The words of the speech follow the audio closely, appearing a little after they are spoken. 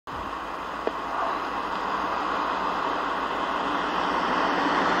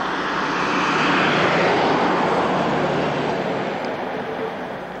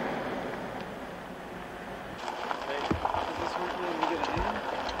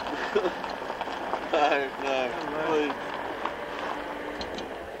please.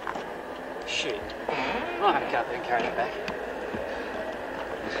 Shit. I'll have a couple and carry it back.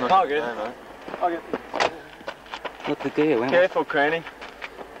 It's not I'll get it. mate. I'll get it. What's the deal? Careful, Cranny.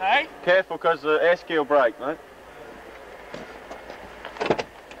 Hey? Careful, because the air ski will break, mate.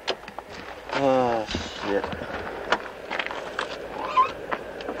 Oh, shit.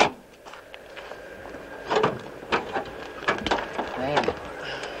 Man.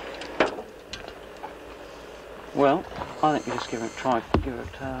 Well, I think you just give it a try, give it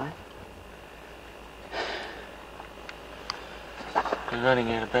a turn. We're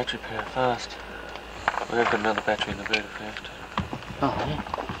running out of battery power fast. We have got another battery in the boot if we have to. Oh, yeah.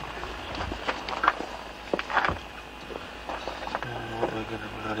 What are we going to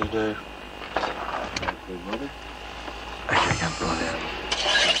bloody do? Okay, come on down.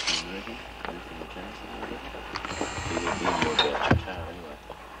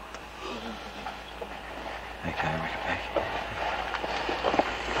 Okay, make it back.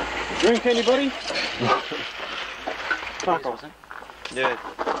 Drink, anybody? Fuck off. Yeah.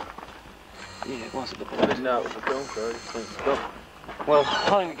 Yeah, it was a bit. I didn't know it was a film, so I just think it's gone. Well, I'm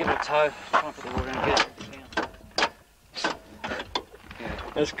going to give it a tow, try and put the water in and get it down. Yeah.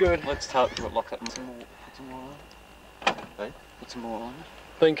 That's good. Let's tow it, lock that. Put some more on. Hey? Put some more on.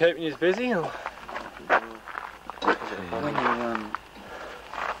 Been keeping you busy, or?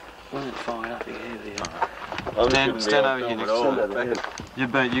 When it's fired up, you can hear the Stand over here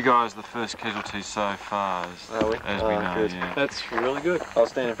next You guys are the first casualties so far, as we know. Good. Yeah. That's really good. I'll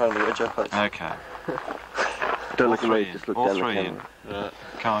stand in front of the edge, please. Okay. Don't All look at three me, in. just look All down the three in. camera. Right.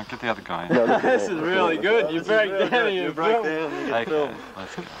 Come on, get the other guy in. No, look at This me. is really good. You break down and you break film. down. Okay,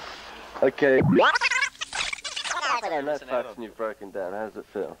 let's go. Okay. And that part you've broken down, how does it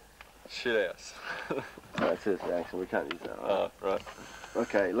feel? Shit house. That's it, action, we can't use that. Right? Oh, right.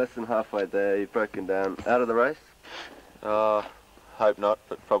 Okay, less than halfway there, you've broken down. Out of the race? Hope not,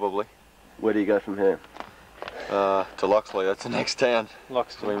 but probably. Where do you go from here? To Loxley, that's the next town.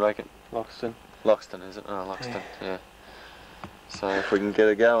 Loxton. We make it. Loxton. Loxton, is it? Oh, Loxton, yeah. So if we can get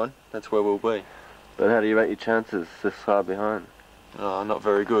it going, that's where we'll be. But how do you rate your chances this far behind? Oh, not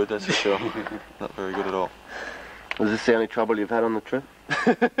very good, that's for sure. Not very good at all. Was this the only trouble you've had on the trip?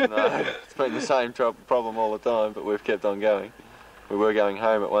 No, it's been the same problem all the time, but we've kept on going. We were going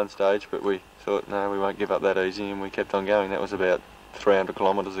home at one stage, but we thought, no, we won't give up that easy, and we kept on going. That was about 300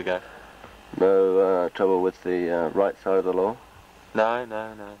 kilometres ago. No trouble with the right side of the law? No.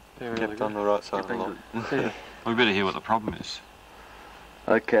 They're Kept really on the right side of the law. We better hear what the problem is.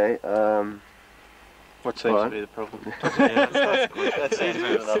 Okay, What seems Right. to be the problem? That's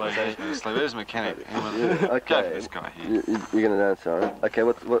it. Where's the mechanic? okay. Go for this guy here. You're going to answer, right? Okay,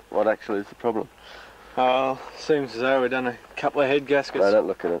 what actually is the problem? Oh, seems as though we've done a couple of head gaskets. No, don't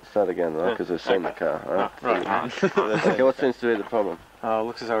look at it. Start again, right? Because we've seen the car, right? Right. Okay, what seems to be the problem? Oh,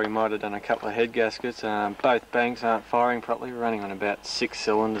 looks as though we might have done a couple of head gaskets. Both banks aren't firing properly. We're running on about 6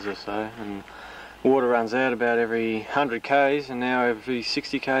 cylinders or so, and water runs out about every 100 k's, and now every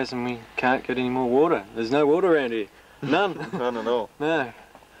 60 k's, and we can't get any more water. There's no water around here. None. None at all. No.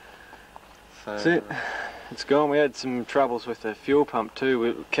 So, That's it. It's gone. We had some troubles with the fuel pump too.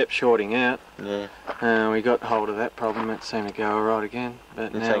 We kept shorting out. Yeah, We got hold of that problem. It seemed to go alright again. But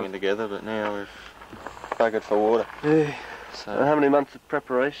it's now, hanging together, but now we've buggered for water. yeah. So, How many months of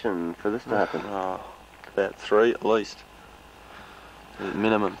preparation for this to happen? about 3 at least.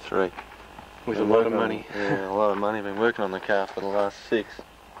 Minimum 3. With a lot of money. Yeah, a lot of money. Been working on the car for the last 6.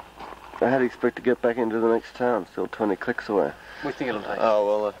 How do you expect to get back into the next town? Still 20 clicks away. We think it'll take. Oh,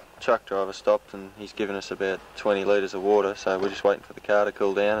 well, the truck driver stopped and he's given us about 20 litres of water, so we're just waiting for the car to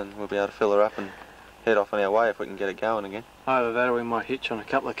cool down and we'll be able to fill her up and head off on our way if we can get it going again. Either that or we might hitch on a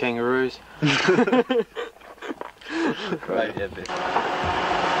couple of kangaroos. Great, yeah, bit.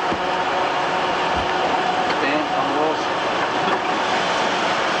 Stand on the walls.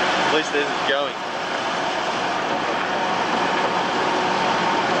 At least there's it going.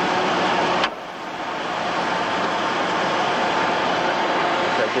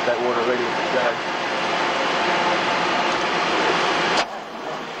 Okay, get that water ready to go.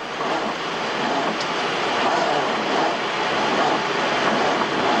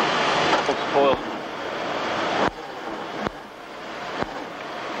 Foil.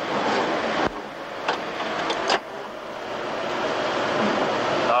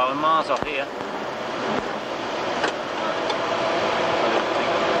 Oh, we're miles off here.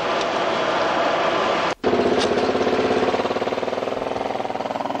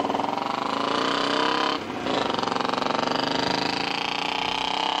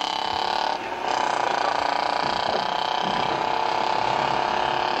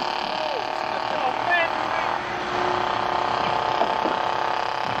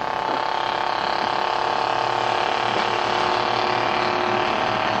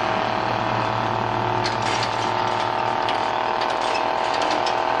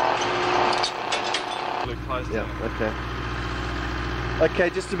 close to Yeah, it. okay. Okay,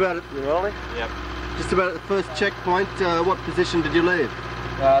 just about at the rolling? Yep. Just about at the first checkpoint, what position did you leave?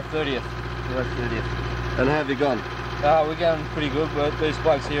 30th. Right, 30th. And how have you gone? We're going pretty good, but there's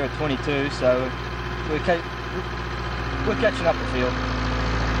blokes here at 22, so we're catching up the field.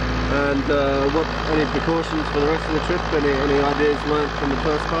 And any precautions for the rest of the trip? Any ideas learnt from the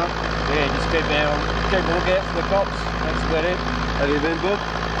first part? Yeah, just keep a lookout for the cops. That's about it. Have you been booked?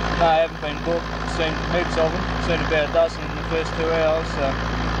 No, I haven't been booked. Seen heaps of them. Seen about a dozen in the first 2 hours, so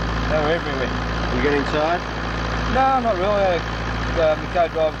they were everywhere. You getting tired? No, not really. My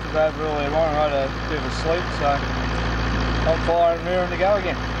co-driver took over earlier on and I had a bit of a sleep, so I'm firing and rearing to go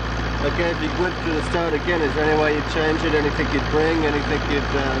again. Okay, if you went through the start again, is there any way you'd change it? Anything you'd bring? Anything you'd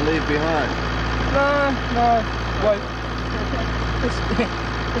leave behind? No. Wait.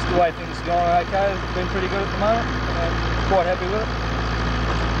 Just the way things are going, okay. It's been pretty good at the moment. Quite happy with it.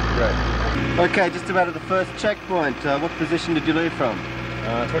 Great. Okay, just about at the first checkpoint, what position did you leave from?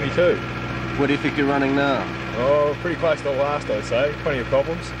 22. What do you think you're running now? Oh, pretty close to the last, I'd say. Plenty of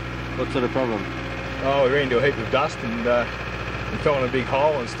problems. What sort of problem? Oh, we ran into a heap of dust and we fell in a big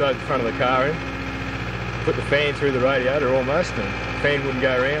hole and stowed the front of the car in. Put the fan through the radiator almost, and the fan wouldn't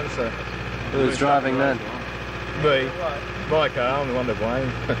go around, so... Who was driving then? Me. My car, I'm the one to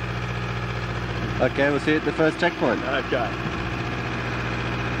blame. Okay, we'll see you at the first checkpoint. Okay.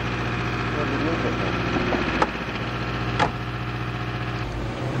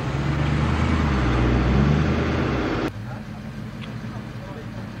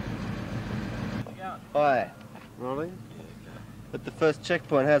 Hi. Rolling? At the first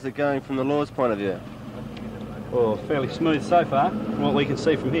checkpoint, how's it going from the law's point of view? Well, fairly smooth so far, from what we can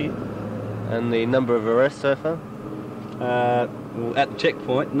see from here. And the number of arrests so far? Well, at the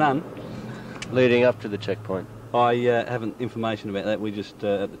checkpoint, none. Leading up to the checkpoint? I haven't information about that. We just,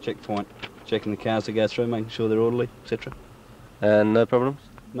 at the checkpoint, checking the cars to go through, making sure they're orderly, etc. And no problems?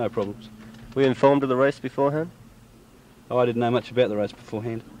 No problems. Were you informed of the race beforehand? Oh, I didn't know much about the race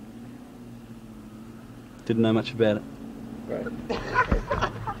beforehand. Didn't know much about it. Great.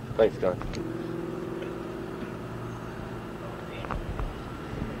 Thanks, guys.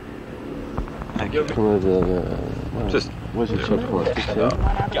 Thank you. Just where's the checkpoint?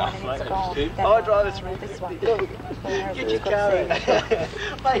 I drive this really Get your car in.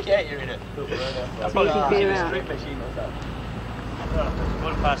 Make out you're in it. That's So you can clear out.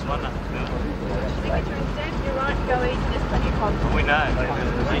 Quarter past one now. You're right, go easy, there's plenty of contact. We know.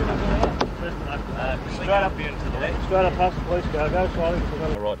 Straight up into the left. Straight up past the police car, go slowly.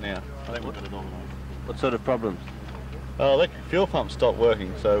 Right now, I think we're going to dominate. What sort of problems? Electric fuel pump stopped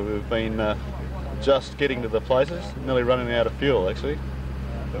working, so we've been just getting to the places, nearly running out of fuel actually,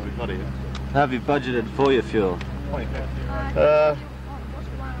 but we've got here. How have you budgeted for your fuel? I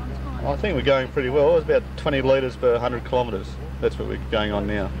think we're going pretty well. It's about 20 litres per 100 kilometres. That's what we're going on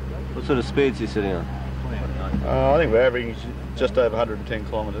now. What sort of speeds are you sitting on? I think we're averaging just over 110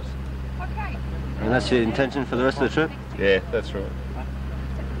 kilometres. And that's your intention for the rest of the trip? Yeah, that's right.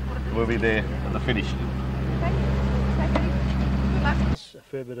 We'll be there at the finish. There's a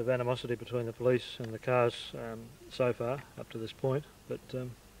fair bit of animosity between the police and the cars so far, up to this point, but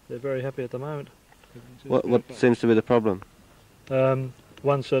they're very happy at the moment. What seems to be the problem?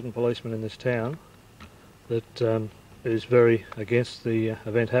 One certain policeman in this town that is very against the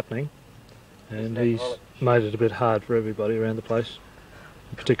event happening, and he's made it a bit hard for everybody around the place,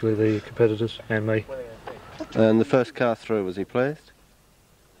 particularly the competitors and me. And the first car through, was he pleased?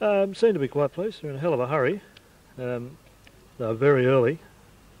 Seemed to be quite pleased. They're in a hell of a hurry. They were very early.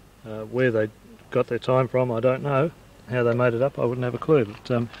 Where they got their time from, I don't know. How they made it up, I wouldn't have a clue.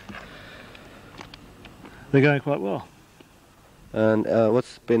 But they're going quite well. And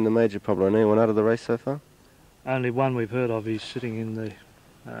what's been the major problem? Anyone out of the race so far? Only one we've heard of. He's sitting in the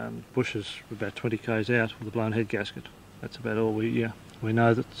bushes about 20 k's out with a blown head gasket. That's about all we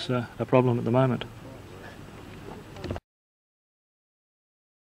know that's a problem at the moment.